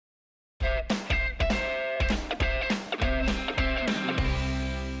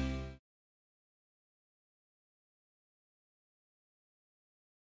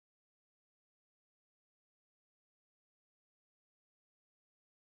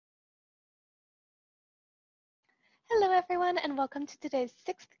Hello everyone and welcome to today's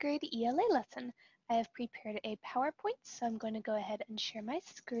 6th grade ELA lesson. I have prepared a PowerPoint, so I'm going to go ahead and share my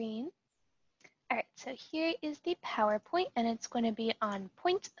screen. Alright, so here is the PowerPoint and it's going to be on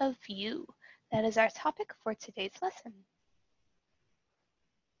point of view. That is our topic for today's lesson.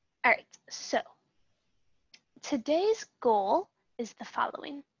 Alright, so today's goal is the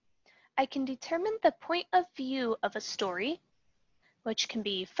following. I can determine the point of view of a story, which can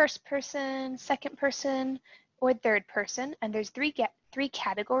be first person, second person, or third person, and there's three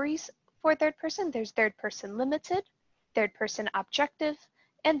categories for third person. There's third person limited, third person objective,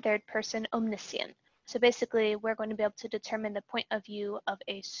 and third person omniscient. So basically, we're going to be able to determine the point of view of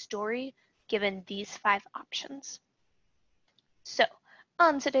a story given these 5 options. So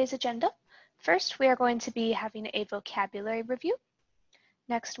on today's agenda, first we are going to be having a vocabulary review.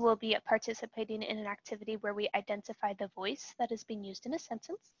 Next, we'll be participating in an activity where we identify the voice that is being used in a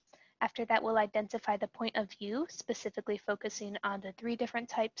sentence. After that, we'll identify the point of view, specifically focusing on the 3 different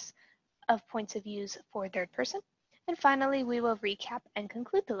types of points of views for third person. And finally, we will recap and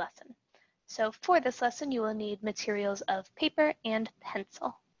conclude the lesson. So for this lesson, you will need materials of paper and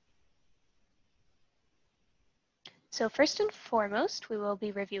pencil. So first and foremost, we will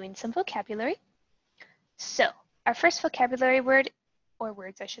be reviewing some vocabulary. So our first vocabulary word, or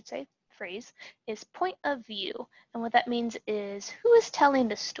words I should say, phrase, is point of view. And what that means is who is telling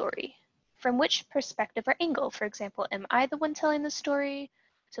the story? From which perspective or angle? For example, am I the one telling the story?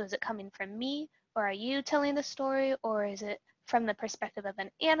 So is it coming from me? Or are you telling the story? Or is it from the perspective of an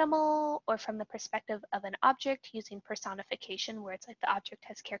animal or from the perspective of an object using personification where it's like the object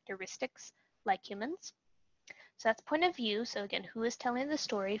has characteristics like humans? So that's point of view. So again, who is telling the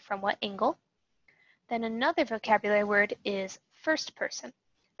story from what angle? Then another vocabulary word is first person.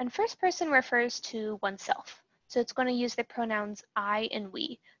 And first person refers to oneself. So it's going to use the pronouns I and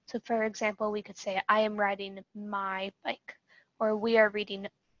we. So for example, we could say, I am riding my bike, or we are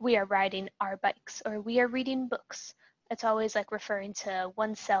riding our bikes, or we are reading books. It's always like referring to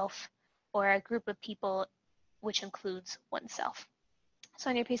oneself or a group of people, which includes oneself. So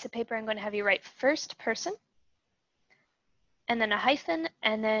on your piece of paper, I'm going to have you write first person, and then a hyphen,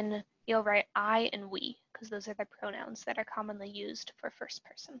 and then you'll write I and we, because those are the pronouns that are commonly used for first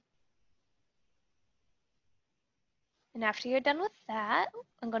person. And after you're done with that,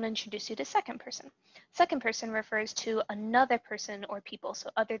 I'm going to introduce you to second person. Second person refers to another person or people,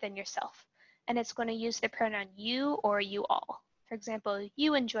 so other than yourself. And it's going to use the pronoun you or you all. For example,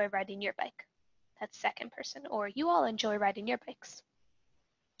 you enjoy riding your bike. That's second person. Or you all enjoy riding your bikes.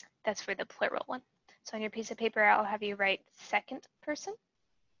 That's for the plural one. So on your piece of paper, I'll have you write second person,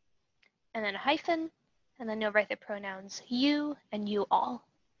 and then a hyphen, and then you'll write the pronouns you and you all.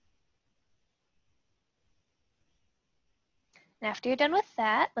 And after you're done with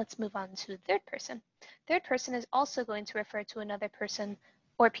that, let's move on to third person. Third person is also going to refer to another person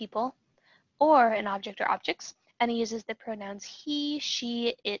or people, or an object or objects, and it uses the pronouns he,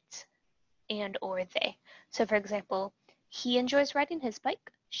 she, it, and or they. So for example, he enjoys riding his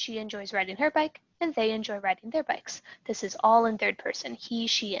bike, she enjoys riding her bike, and they enjoy riding their bikes. This is all in third person, he,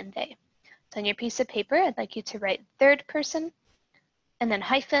 she, and they. So on your piece of paper, I'd like you to write third person, and then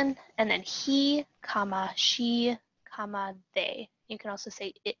hyphen, and then he, comma, she, comma, they. You can also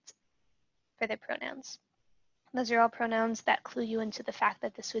say it for the pronouns. Those are all pronouns that clue you into the fact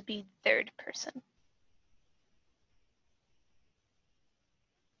that this would be third person.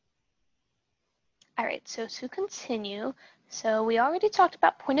 All right, so to continue, so we already talked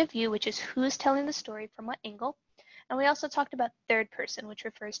about point of view, which is who's telling the story from what angle. And we also talked about third person, which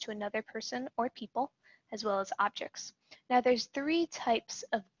refers to another person or people, as well as objects. Now there's 3 types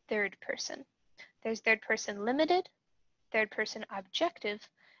of third person. There's third person limited, third person objective,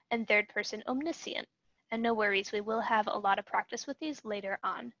 and third person omniscient. And no worries, we will have a lot of practice with these later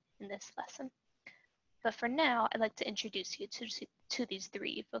on in this lesson. But for now, I'd like to introduce you to these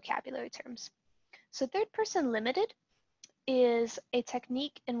 3 vocabulary terms. So third person limited is a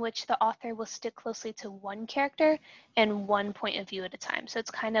technique in which the author will stick closely to one character and one point of view at a time. So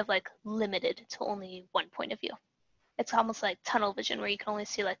it's kind of like limited to only one point of view. It's almost like tunnel vision where you can only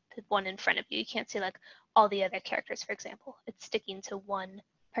see like the one in front of you. You can't see like all the other characters, for example. It's sticking to one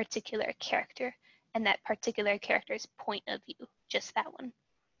particular character and that particular character's point of view, just that one.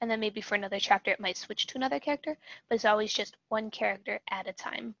 And then maybe for another chapter, it might switch to another character, but it's always just one character at a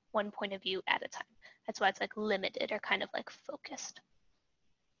time, one point of view at a time. That's why it's like limited or kind of like focused.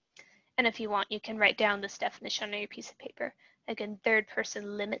 And if you want, you can write down this definition on your piece of paper. Again, third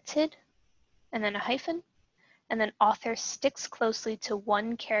person limited, and then a hyphen, and then author sticks closely to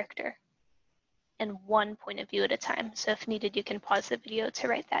one character and one point of view at a time. So if needed, you can pause the video to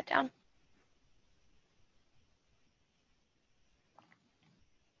write that down.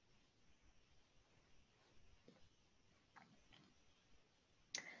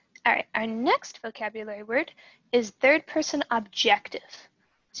 All right, our next vocabulary word is third person objective.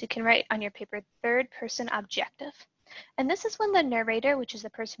 So you can write on your paper third person objective. And this is when the narrator, which is the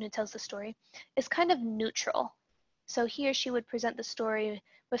person who tells the story, is kind of neutral. So he or she would present the story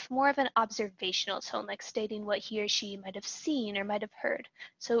with more of an observational tone, like stating what he or she might have seen or might have heard.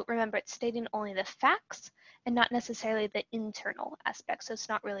 So remember, it's stating only the facts and not necessarily the internal aspects. So it's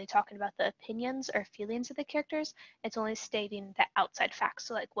not really talking about the opinions or feelings of the characters. It's only stating the outside facts,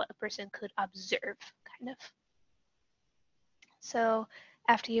 so like what a person could observe, kind of. So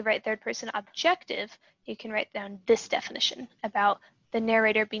after you write third person objective, you can write down this definition about the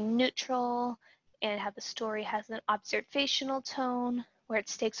narrator being neutral and how the story has an observational tone where it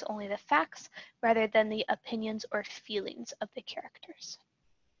states only the facts rather than the opinions or feelings of the characters.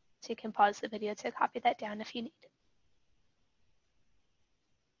 So you can pause the video to copy that down if you need.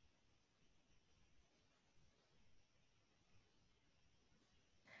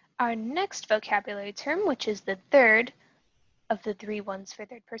 Our next vocabulary term, which is the third of the three ones for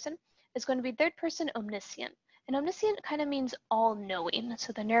third person, is going to be third person omniscient. And omniscient kind of means all-knowing.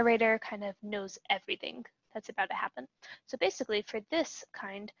 So the narrator kind of knows everything that's about to happen. So basically for this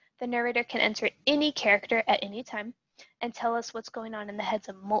kind, the narrator can enter any character at any time and tell us what's going on in the heads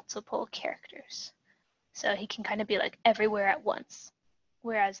of multiple characters. So he can kind of be like everywhere at once.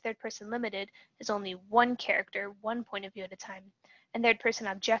 Whereas third person limited is only one character, one point of view at a time. And third person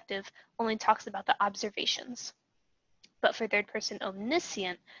objective only talks about the observations. But for third person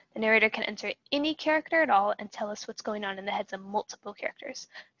omniscient, the narrator can enter any character at all and tell us what's going on in the heads of multiple characters.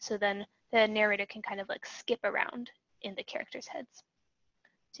 So then the narrator can kind of like skip around in the characters' heads.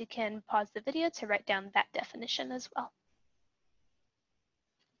 So you can pause the video to write down that definition as well.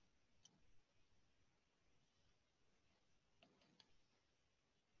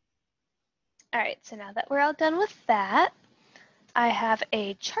 All right, so now that we're all done with that, I have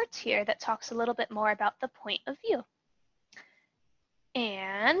a chart here that talks a little bit more about the point of view.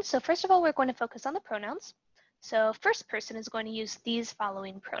 And so first of all, we're going to focus on the pronouns. So first person is going to use these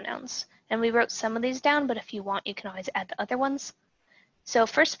following pronouns. And we wrote some of these down, but if you want, you can always add the other ones. So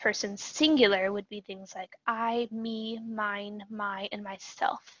first person singular would be things like I, me, mine, my, and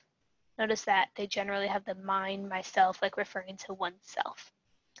myself. Notice that they generally have the mine, myself, like referring to oneself.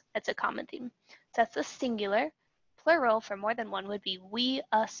 That's a common theme. So that's the singular. Plural for more than one would be we,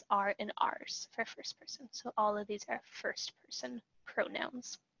 us, our, and ours for first person. So all of these are first person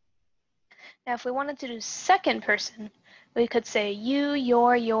pronouns. Now, if we wanted to do second person, we could say you,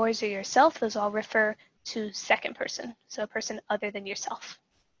 your, yours, or yourself. Those all refer to second person, so a person other than yourself.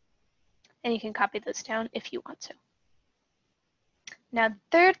 And you can copy those down if you want to. Now,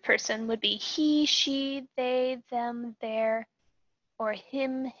 third person would be he, she, they, them, their, or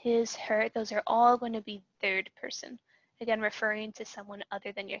him, his, her. Those are all going to be third person. Again, referring to someone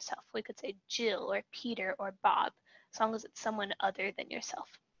other than yourself. We could say Jill or Peter or Bob, as long as it's someone other than yourself.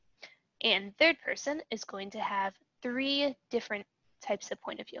 And third person is going to have three different types of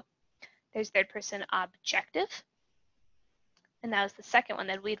point of view. There's third person objective, and that was the second one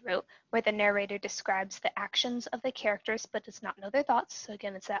that we wrote, where the narrator describes the actions of the characters but does not know their thoughts. So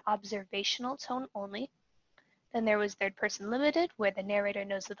again, it's that observational tone only. Then there was third person limited, where the narrator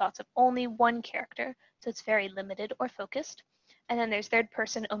knows the thoughts of only one character, so it's very limited or focused. And then there's third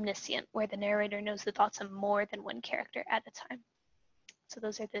person omniscient, where the narrator knows the thoughts of more than one character at a time. So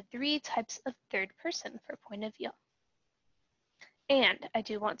those are the three types of third person for point of view. And I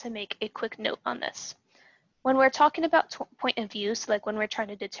do want to make a quick note on this. When we're talking about point of view, so like when we're trying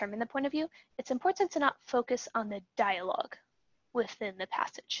to determine the point of view, it's important to not focus on the dialogue within the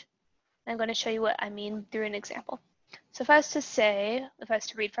passage. I'm going to show you what I mean through an example. So if I was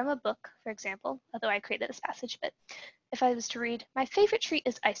to read from a book, for example, although I created this passage, but if I was to read, my favorite treat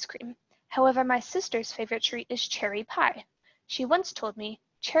is ice cream. However, my sister's favorite treat is cherry pie. She once told me,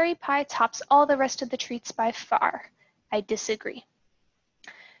 cherry pie tops all the rest of the treats by far. I disagree.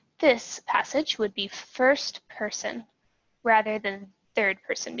 This passage would be first person rather than third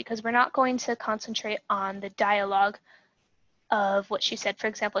person because we're not going to concentrate on the dialogue of what she said. For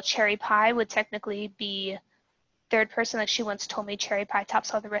example, cherry pie would technically be third person, like she once told me cherry pie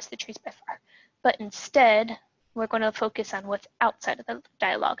tops all the rest of the treats by far. But instead, we're going to focus on what's outside of the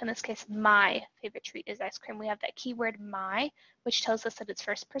dialogue. In this case, my favorite treat is ice cream. We have that keyword my, which tells us that it's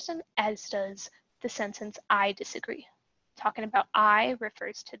first person, as does the sentence I disagree. Talking about I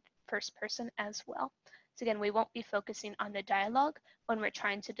refers to first person as well. So again, we won't be focusing on the dialogue when we're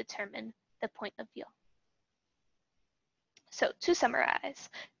trying to determine the point of view. So to summarize,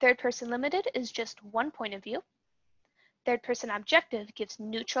 third person limited is just one point of view. Third person objective gives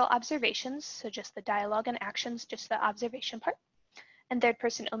neutral observations, so just the dialogue and actions, just the observation part. And third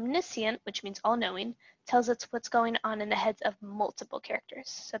person omniscient, which means all-knowing, tells us what's going on in the heads of multiple characters.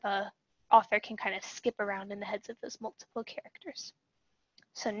 So the author can kind of skip around in the heads of those multiple characters.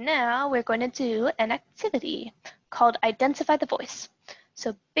 So now we're going to do an activity called Identify the Voice.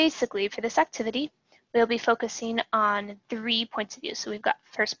 So basically for this activity, we'll be focusing on 3 points of view. So we've got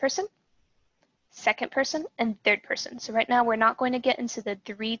first person, second person, and third person. So right now we're not going to get into the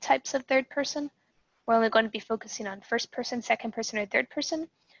 3 types of third person. We're only going to be focusing on first person, second person, or third person,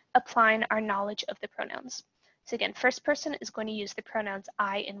 applying our knowledge of the pronouns. So again, first person is going to use the pronouns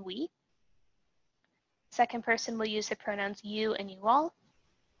I and we. Second person will use the pronouns you and you all.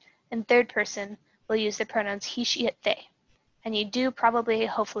 And third person will use the pronouns he, she, it, they. And you do probably,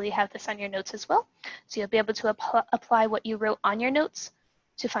 hopefully, have this on your notes as well. So you'll be able to apply what you wrote on your notes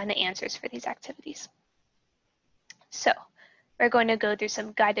to find the answers for these activities. So we're going to go through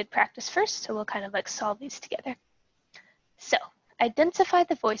some guided practice first, so we'll kind of like solve these together. So identify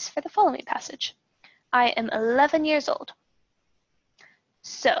the voice for the following passage. I am 11 years old.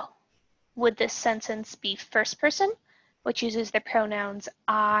 So would this sentence be first person, which uses the pronouns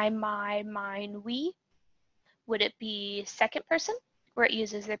I, my, mine, we? Would it be second person, where it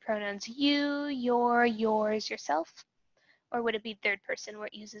uses the pronouns you, your, yours, yourself? Or would it be third person, where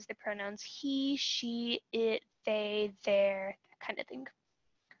it uses the pronouns he, she, it, they, their, that kind of thing?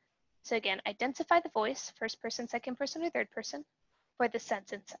 So again, identify the voice, first person, second person, or third person, for the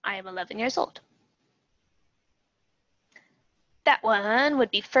sentence, I am 11 years old. That one would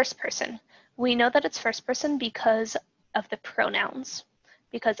be first person. We know that it's first person because of the pronouns,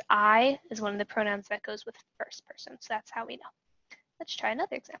 because I is one of the pronouns that goes with first person, so that's how we know. Let's try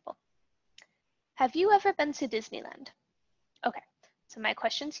another example. Have you ever been to Disneyland? Okay, so my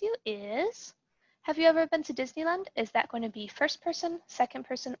question to you is, have you ever been to Disneyland? Is that going to be first person, second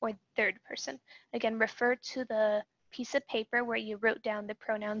person, or third person? Again, refer to the piece of paper where you wrote down the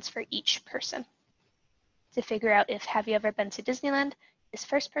pronouns for each person to figure out if have you ever been to Disneyland is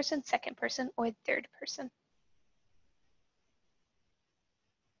first person, second person, or third person.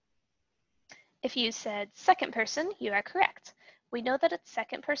 If you said second person, you are correct. We know that it's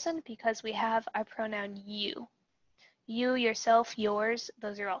second person because we have our pronoun you. You, yourself, yours,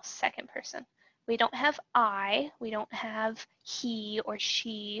 those are all second person. We don't have I, we don't have he or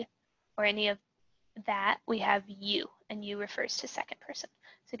she or any of that. We have you, and you refers to second person.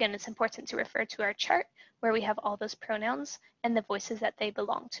 So again, it's important to refer to our chart where we have all those pronouns and the voices that they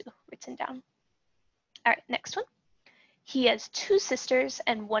belong to written down. All right, next one. He has 2 sisters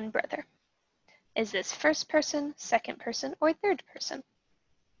and 1 brother. Is this first person, second person, or third person?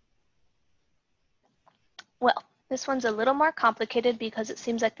 Well, this one's a little more complicated because it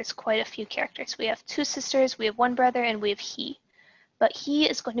seems like there's quite a few characters. We have 2 sisters, we have 1 brother, and we have he. But he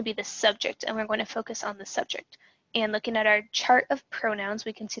is going to be the subject, and we're going to focus on the subject. And looking at our chart of pronouns,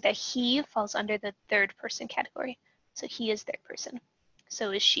 we can see that he falls under the third person category. So he is third person.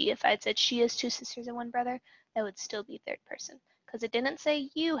 So is she. If I had said she has 2 sisters and 1 brother, that would still be third person. Because it didn't say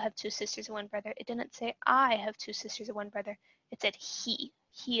you have 2 sisters and 1 brother. It didn't say I have 2 sisters and 1 brother. It said he.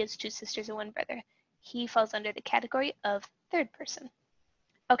 He has 2 sisters and 1 brother. He falls under the category of third person.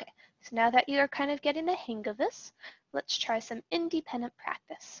 Okay, so now that you are kind of getting the hang of this, let's try some independent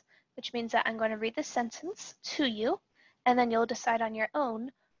practice, which means that I'm going to read the sentence to you, and then you'll decide on your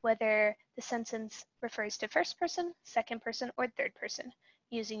own whether the sentence refers to first person, second person, or third person,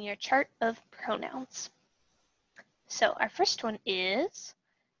 using your chart of pronouns. So our first one is,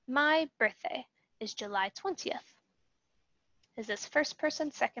 my birthday is July 20th. Is this first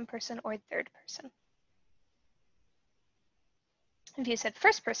person, second person, or third person? If you said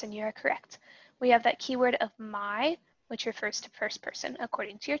first person, you are correct. We have that keyword of my, which refers to first person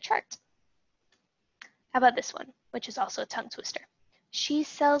according to your chart. How about this one, which is also a tongue twister? She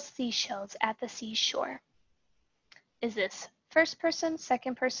sells seashells at the seashore. Is this first person,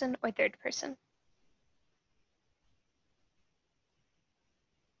 second person, or third person?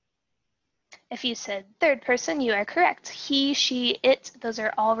 If you said third person, you are correct. He, she, it, those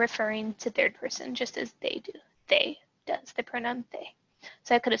are all referring to third person, just as they do. They does, the pronoun they.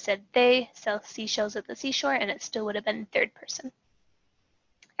 So I could have said they sell seashells at the seashore, and it still would have been third person.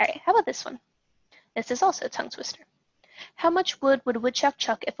 All right, how about this one? This is also a tongue twister. How much wood would a woodchuck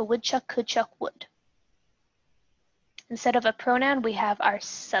chuck if a woodchuck could chuck wood? Instead of a pronoun, we have our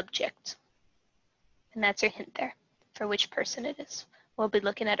subject. And that's your hint there for which person it is. We'll be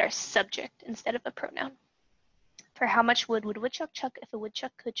looking at our subject instead of a pronoun. For how much wood would a woodchuck chuck if a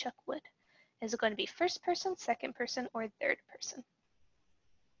woodchuck could chuck wood? Is it going to be first person, second person, or third person?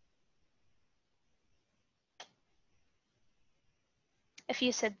 If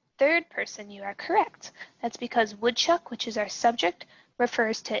you said third person, you are correct. That's because woodchuck, which is our subject,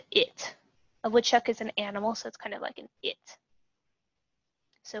 refers to it. A woodchuck is an animal, so it's kind of like an it.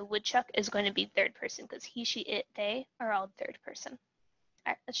 So woodchuck is going to be third person because he, she, it, they are all third person.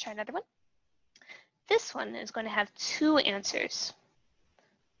 All right, let's try another one. This one is going to have two answers.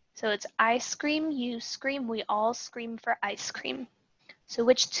 So it's I scream, you scream, we all scream for ice cream. So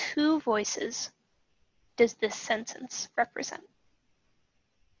which two voices does this sentence represent?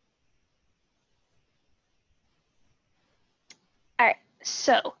 All right,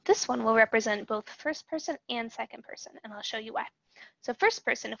 so this one will represent both first person and second person, and I'll show you why. So first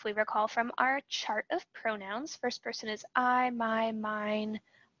person, if we recall from our chart of pronouns, first person is I, my, mine,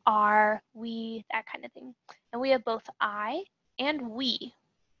 our, we, that kind of thing. And we have both I and we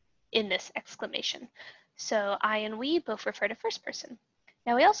in this exclamation. So I and we both refer to first person.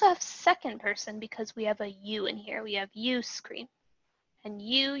 Now we also have second person because we have a you in here. We have you scream. And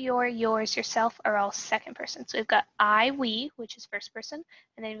you, your, yours, yourself are all second person. So we've got I, we, which is first person,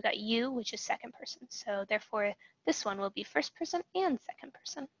 and then we've got you, which is second person. So therefore, this one will be first person and second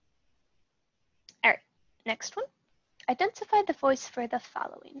person. All right, next one. Identify the voice for the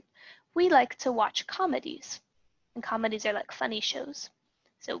following. We like to watch comedies, and comedies are like funny shows.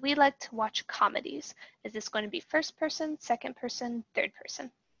 So we like to watch comedies. Is this going to be first person, second person, third person?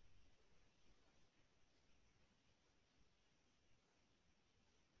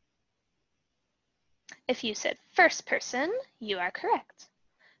 If you said first person, you are correct.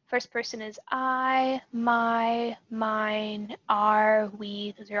 First person is I, my, mine, our,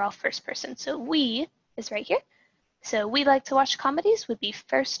 we. Those are all first person. So we is right here. So we like to watch comedies would be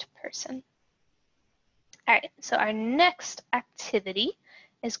first person. All right, so our next activity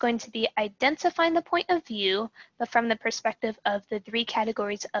is going to be identifying the point of view, but from the perspective of the three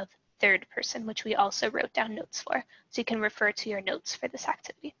categories of third person, which we also wrote down notes for. So you can refer to your notes for this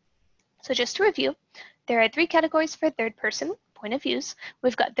activity. So just to review, there are three categories for third person point of views.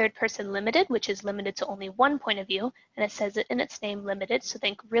 We've got third person limited, which is limited to only one point of view, and it says it in its name, limited, so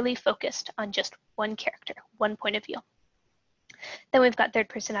think really focused on just one character, one point of view. Then we've got third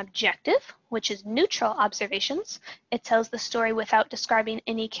person objective, which is neutral observations. It tells the story without describing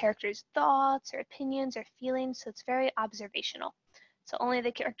any character's thoughts or opinions or feelings, so it's very observational. So only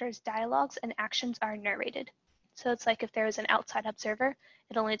the character's dialogues and actions are narrated. So it's like if there was an outside observer,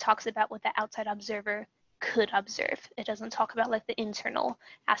 it only talks about what the outside observer could observe. It doesn't talk about like the internal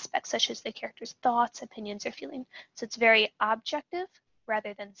aspects such as the character's thoughts, opinions, or feeling. So it's very objective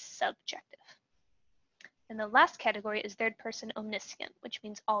rather than subjective. And the last category is third person omniscient, which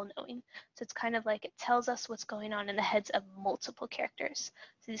means all-knowing. So it's kind of like it tells us what's going on in the heads of multiple characters.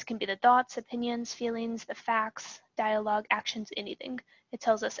 So these can be the thoughts, opinions, feelings, the facts, dialogue, actions, anything. It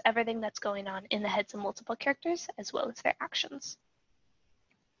tells us everything that's going on in the heads of multiple characters as well as their actions.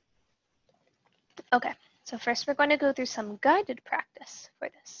 Okay, so first we're going to go through some guided practice for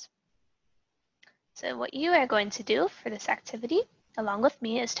this. So what you are going to do for this activity, along with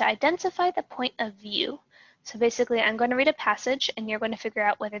me, is to identify the point of view. So basically, I'm going to read a passage, and you're going to figure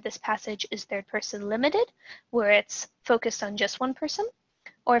out whether this passage is third person limited, where it's focused on just one person,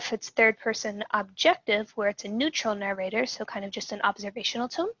 or if it's third person objective, where it's a neutral narrator, so kind of just an observational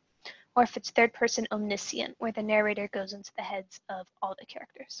tone, or if it's third person omniscient, where the narrator goes into the heads of all the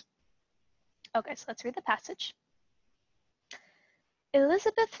characters. Okay, so let's read the passage.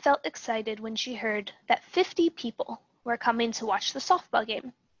 Elizabeth felt excited when she heard that 50 people were coming to watch the softball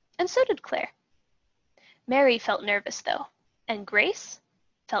game, and so did Claire. Mary felt nervous, though, and Grace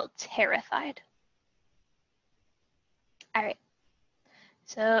felt terrified. All right,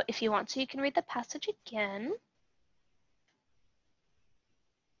 so if you want to, you can read the passage again.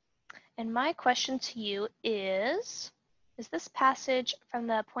 And my question to you is this passage from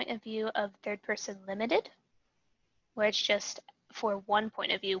the point of view of third person limited, where it's just for one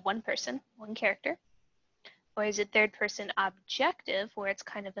point of view, one person, one character? Or is it third person objective, where it's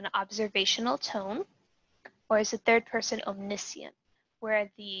kind of an observational tone? Or is it third person omniscient, where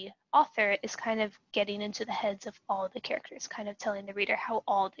the author is kind of getting into the heads of all the characters, kind of telling the reader how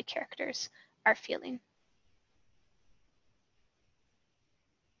all the characters are feeling?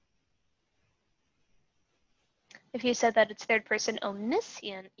 If you said that it's third person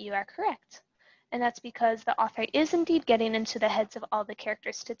omniscient, you are correct. And that's because the author is indeed getting into the heads of all the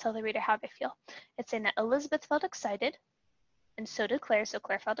characters to tell the reader how they feel. It's saying that Elizabeth felt excited, and so did Claire, so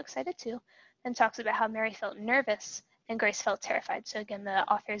Claire felt excited too, and talks about how Mary felt nervous and Grace felt terrified. So again, the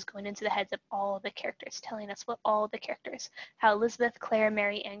author is going into the heads of all the characters, telling us what all the characters, how Elizabeth, Claire,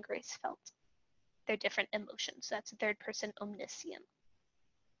 Mary, and Grace felt. Their different emotions. So that's third person omniscient.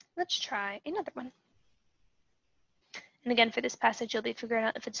 Let's try another one. And again, for this passage, you'll be figuring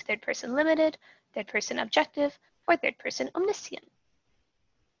out if it's third person limited, third person objective, or third person omniscient.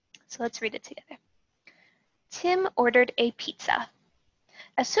 So let's read it together. Tim ordered a pizza.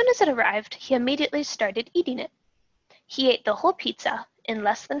 As soon as it arrived, he immediately started eating it. He ate the whole pizza in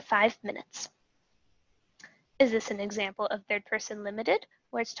less than 5 minutes. Is this an example of third person limited,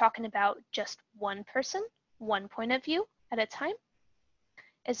 where it's talking about just one person, one point of view at a time?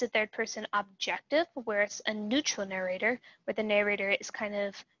 Is it third person objective, where it's a neutral narrator, where the narrator is kind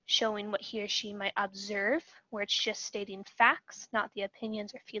of showing what he or she might observe, where it's just stating facts, not the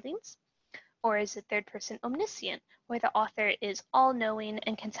opinions or feelings? Or is it third person omniscient, where the author is all-knowing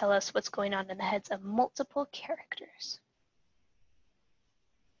and can tell us what's going on in the heads of multiple characters?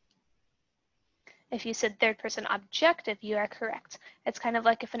 If you said third person objective, you are correct. It's kind of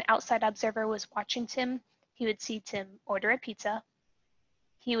like if an outside observer was watching Tim, he would see Tim order a pizza.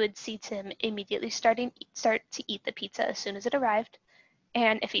 He would see Tim immediately start to eat the pizza as soon as it arrived.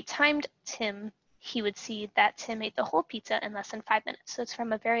 And if he timed Tim, he would see that Tim ate the whole pizza in less than 5 minutes. So it's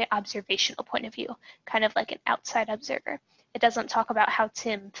from a very observational point of view, kind of like an outside observer. It doesn't talk about how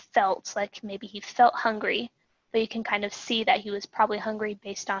Tim felt, like maybe he felt hungry, but you can kind of see that he was probably hungry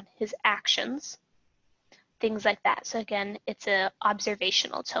based on his actions, things like that. So again, it's an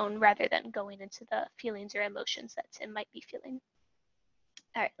observational tone rather than going into the feelings or emotions that Tim might be feeling.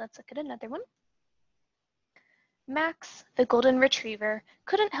 All right, let's look at another one. Max, the golden retriever,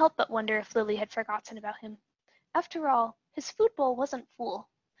 couldn't help but wonder if Lily had forgotten about him. After all, his food bowl wasn't full,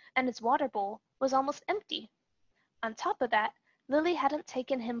 and his water bowl was almost empty. On top of that, Lily hadn't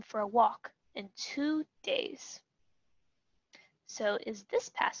taken him for a walk in 2 days. So is this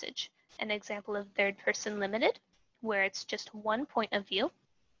passage an example of third person limited, where it's just one point of view?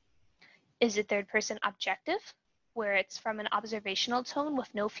 Is it third person objective, where it's from an observational tone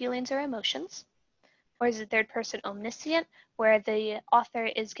with no feelings or emotions? Or is it third person omniscient, where the author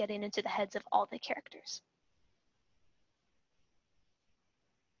is getting into the heads of all the characters?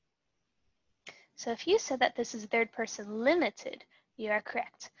 So if you said that this is third person limited, you are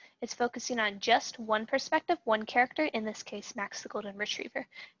correct. It's focusing on just one perspective, one character, in this case, Max the golden retriever.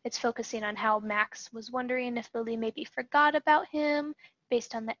 It's focusing on how Max was wondering if Lily maybe forgot about him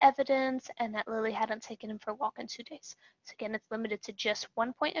based on the evidence, and that Lily hadn't taken him for a walk in 2 days. So again, it's limited to just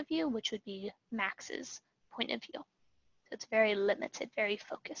one point of view, which would be Max's point of view. So it's very limited, very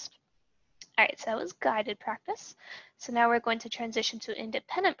focused. All right, so that was guided practice. So now we're going to transition to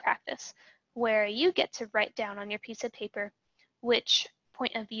independent practice, where you get to write down on your piece of paper which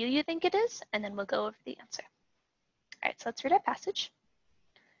point of view you think it is, and then we'll go over the answer. All right, so let's read our passage.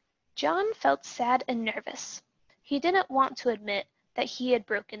 John felt sad and nervous. He didn't want to admit that he had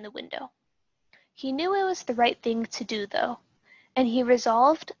broken the window. He knew it was the right thing to do, though, and he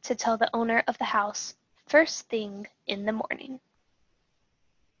resolved to tell the owner of the house first thing in the morning.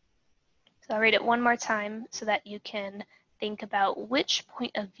 So I'll read it one more time so that you can think about which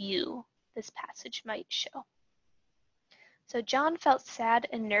point of view this passage might show. So John felt sad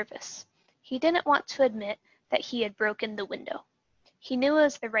and nervous. He didn't want to admit that he had broken the window. He knew it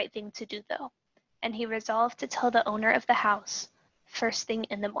was the right thing to do, though, and he resolved to tell the owner of the house first thing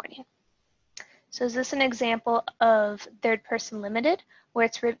in the morning. So is this an example of third person limited, where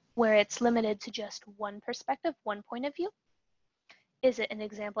it's limited to just one perspective, one point of view? Is it an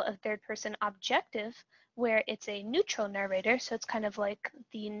example of third person objective, where it's a neutral narrator, so it's kind of like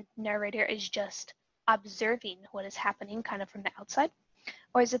the narrator is just observing what is happening kind of from the outside?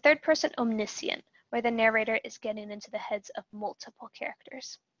 Or is it third person omniscient, where the narrator is getting into the heads of multiple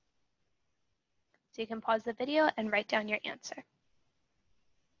characters? So you can pause the video and write down your answer.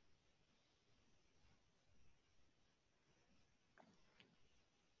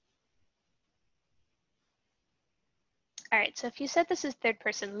 All right, so if you said this is third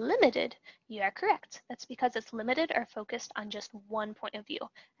person limited, you are correct. That's because it's limited or focused on just one point of view,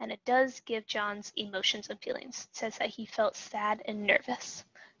 and it does give John's emotions and feelings. It says that he felt sad and nervous.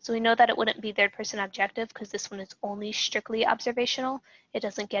 So we know that it wouldn't be third person objective because this one is only strictly observational. It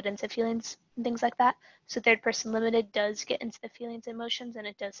doesn't get into feelings and things like that. So third person limited does get into the feelings and emotions, and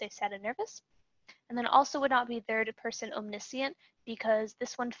it does say sad and nervous. And then also would not be third person omniscient because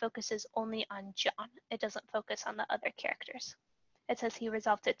this one focuses only on John. It doesn't focus on the other characters. It says he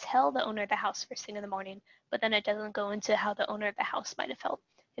resolved to tell the owner of the house first thing in the morning, but then it doesn't go into how the owner of the house might have felt.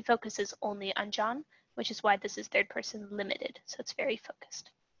 It focuses only on John, which is why this is third person limited, so it's very focused.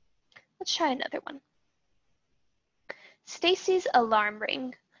 Let's try another one. Stacy's alarm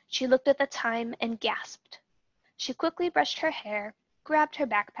rang. She looked at the time and gasped. She quickly brushed her hair, grabbed her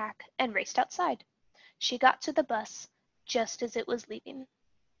backpack, and raced outside. She got to the bus just as it was leaving.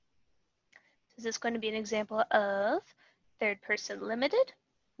 Is this going to be an example of third person limited,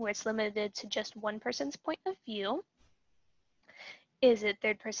 where it's limited to just one person's point of view? Is it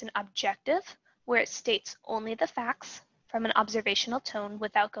third person objective, where it states only the facts from an observational tone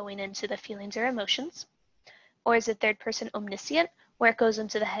without going into the feelings or emotions? Or is it third person omniscient, where it goes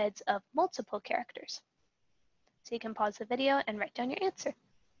into the heads of multiple characters? So you can pause the video and write down your answer.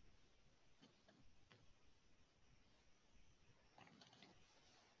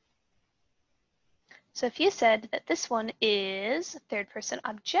 So if you said that this one is third person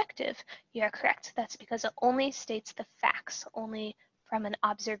objective, you are correct. That's because it only states the facts, only from an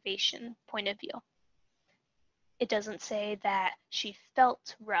observation point of view. It doesn't say that she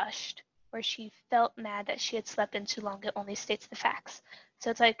felt rushed or she felt mad that she had slept in too long. It only states the facts.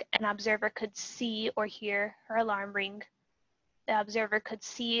 So it's like an observer could see or hear her alarm ring. The observer could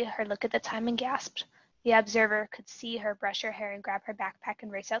see her look at the time and gasp. The observer could see her brush her hair and grab her backpack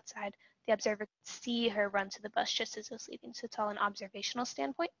and race outside. The observer could see her run to the bus just as it was leaving. So it's all an observational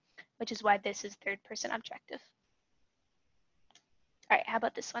standpoint, which is why this is third person objective. All right, how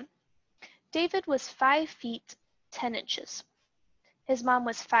about this one? David was 5 feet 10 inches. His mom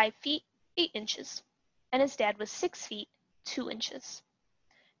was 5 feet 8 inches, and his dad was 6 feet 2 inches.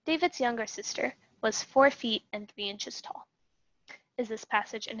 David's younger sister was 4 feet and 3 inches tall. Is this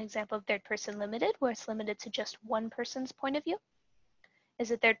passage an example of third person limited, where it's limited to just one person's point of view? Is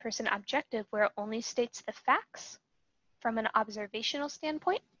it third person objective, where it only states the facts from an observational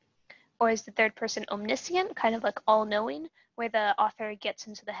standpoint? Or is the third person omniscient, kind of like all-knowing, where the author gets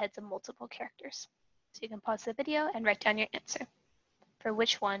into the heads of multiple characters? So you can pause the video and write down your answer for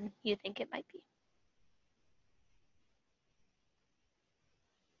which one you think it might be.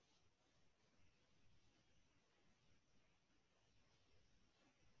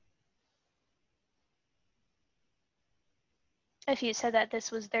 If you said that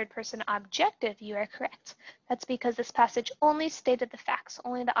this was third person objective, you are correct. That's because this passage only stated the facts,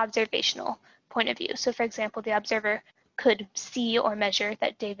 only the observational point of view. So for example, the observer could see or measure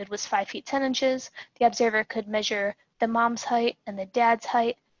that David was 5 feet 10 inches. The observer could measure the mom's height and the dad's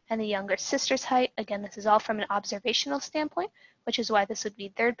height and the younger sister's height. Again, this is all from an observational standpoint, which is why this would be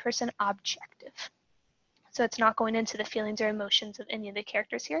third person objective. So it's not going into the feelings or emotions of any of the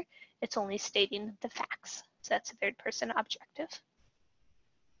characters here. It's only stating the facts. So that's a third person objective.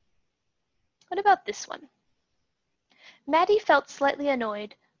 What about this one? Maddie felt slightly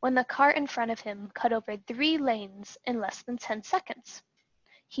annoyed when the car in front of him cut over 3 lanes in less than 10 seconds.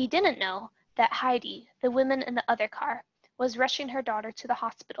 He didn't know that Heidi, the woman in the other car, was rushing her daughter to the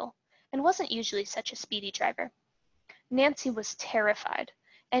hospital and wasn't usually such a speedy driver. Nancy was terrified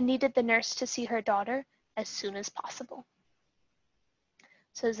and needed the nurse to see her daughter as soon as possible.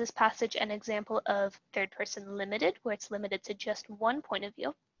 So is this passage an example of third person limited, where it's limited to just one point of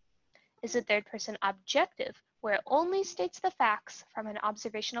view? Is it third person objective, where it only states the facts from an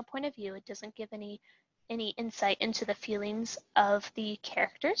observational point of view? It doesn't give any insight into the feelings of the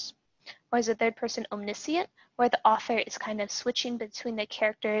characters? Or is it third person omniscient, where the author is kind of switching between the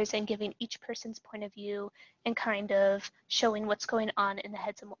characters and giving each person's point of view and kind of showing what's going on in the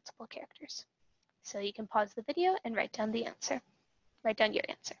heads of multiple characters? So you can pause the video and write down the answer. Write down your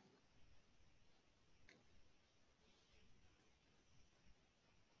answer.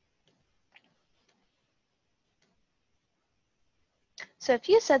 So if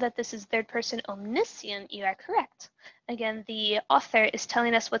you said that this is third person omniscient, you are correct. Again, the author is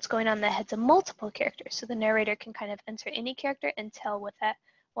telling us what's going on in the heads of multiple characters. So the narrator can kind of enter any character and tell what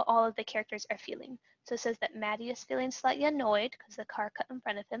all of the characters are feeling. So it says that Maddie is feeling slightly annoyed because the car cut in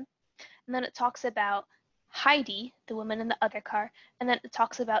front of him. And then it talks about Heidi, the woman in the other car, and then it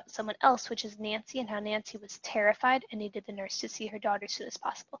talks about someone else, which is Nancy, and how Nancy was terrified and needed the nurse to see her daughter as soon as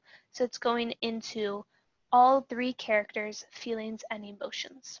possible. So it's going into all 3 characters' feelings and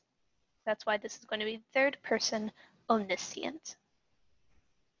emotions. That's why this is going to be third person omniscient.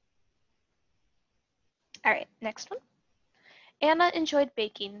 All right, next one. Anna enjoyed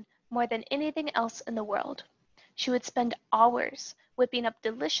baking more than anything else in the world. She would spend hours whipping up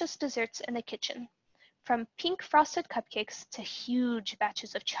delicious desserts in the kitchen, from pink frosted cupcakes to huge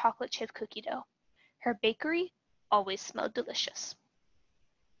batches of chocolate chip cookie dough. Her bakery always smelled delicious.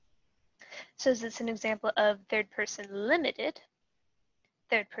 So is this an example of third person limited,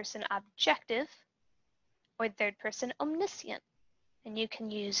 third person objective, or third person omniscient? And you can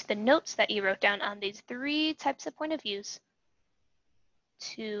use the notes that you wrote down on these 3 types of point of views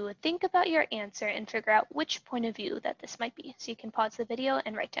to think about your answer and figure out which point of view that this might be. So you can pause the video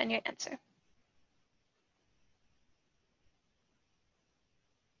and write down your answer.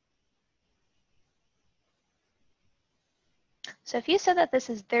 So if you said that this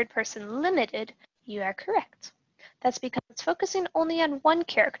is third person limited, you are correct. That's because it's focusing only on one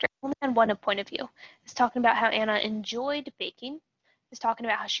character, only on one point of view. It's talking about how Anna enjoyed baking. It's talking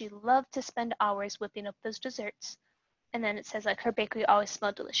about how she loved to spend hours whipping up those desserts. And then it says like her bakery always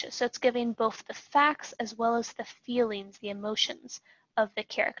smelled delicious. So it's giving both the facts as well as the feelings, the emotions of the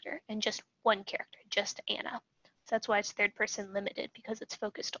character, and just one character, just Anna. So that's why it's third person limited, because it's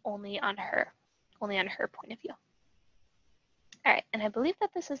focused only on her point of view. All right, and I believe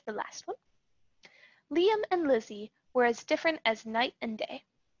that this is the last one. Liam and Lizzie were as different as night and day.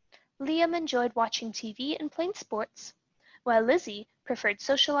 Liam enjoyed watching TV and playing sports, while Lizzie preferred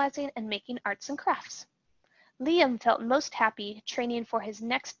socializing and making arts and crafts. Liam felt most happy training for his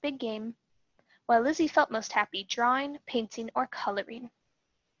next big game, while Lizzie felt most happy drawing, painting, or coloring.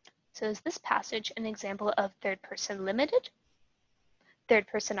 So is this passage an example of third person limited, third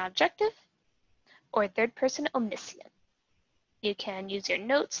person objective, or third person omniscient? You can use your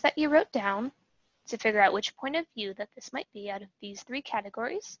notes that you wrote down to figure out which point of view that this might be out of these three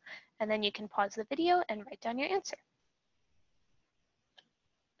categories, and then you can pause the video and write down your answer.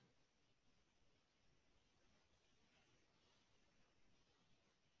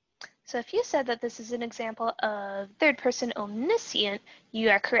 So if you said that this is an example of third person omniscient, you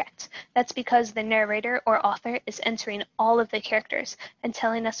are correct. That's because the narrator or author is entering all of the characters and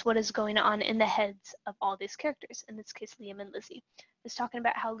telling us what is going on in the heads of all these characters, in this case Liam and Lizzie. It's talking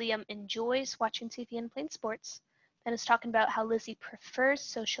about how Liam enjoys watching TV and playing sports, and it's talking about how Lizzie prefers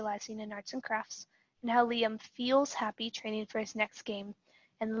socializing in arts and crafts, and how Liam feels happy training for his next game,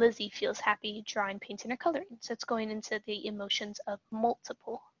 and Lizzie feels happy drawing, painting, or coloring. So it's going into the emotions of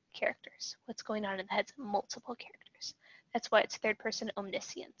multiple characters, what's going on in the heads of multiple characters. That's why it's third person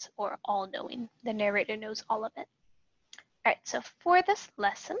omniscient, or all-knowing. The narrator knows all of it. All right, so for this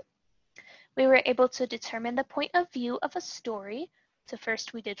lesson, we were able to determine the point of view of a story. So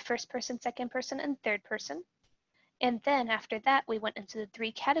first we did first person, second person, and third person. And then after that, we went into the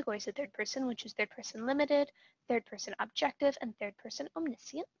three categories of third person, which is third person limited, third person objective, and third person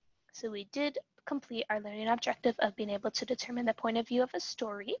omniscient. So we did complete our learning objective of being able to determine the point of view of a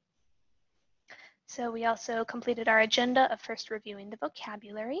story. So we also completed our agenda of first reviewing the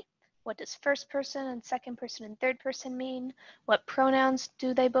vocabulary. What does first person and second person and third person mean? What pronouns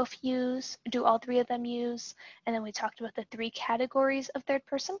do they both use? Do all three of them use? And then we talked about the three categories of third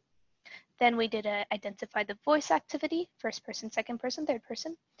person. Then we did identify the voice activity, first person, second person, third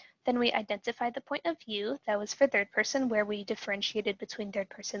person. Then we identified the point of view, that was for third person, where we differentiated between third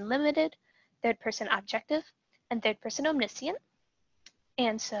person limited, third person objective, and third person omniscient.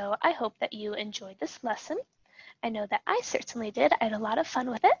 And so I hope that you enjoyed this lesson. I know that I certainly did. I had a lot of fun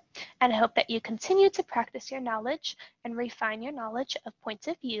with it, and I hope that you continue to practice your knowledge and refine your knowledge of points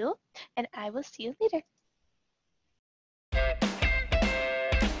of view, and I will see you later.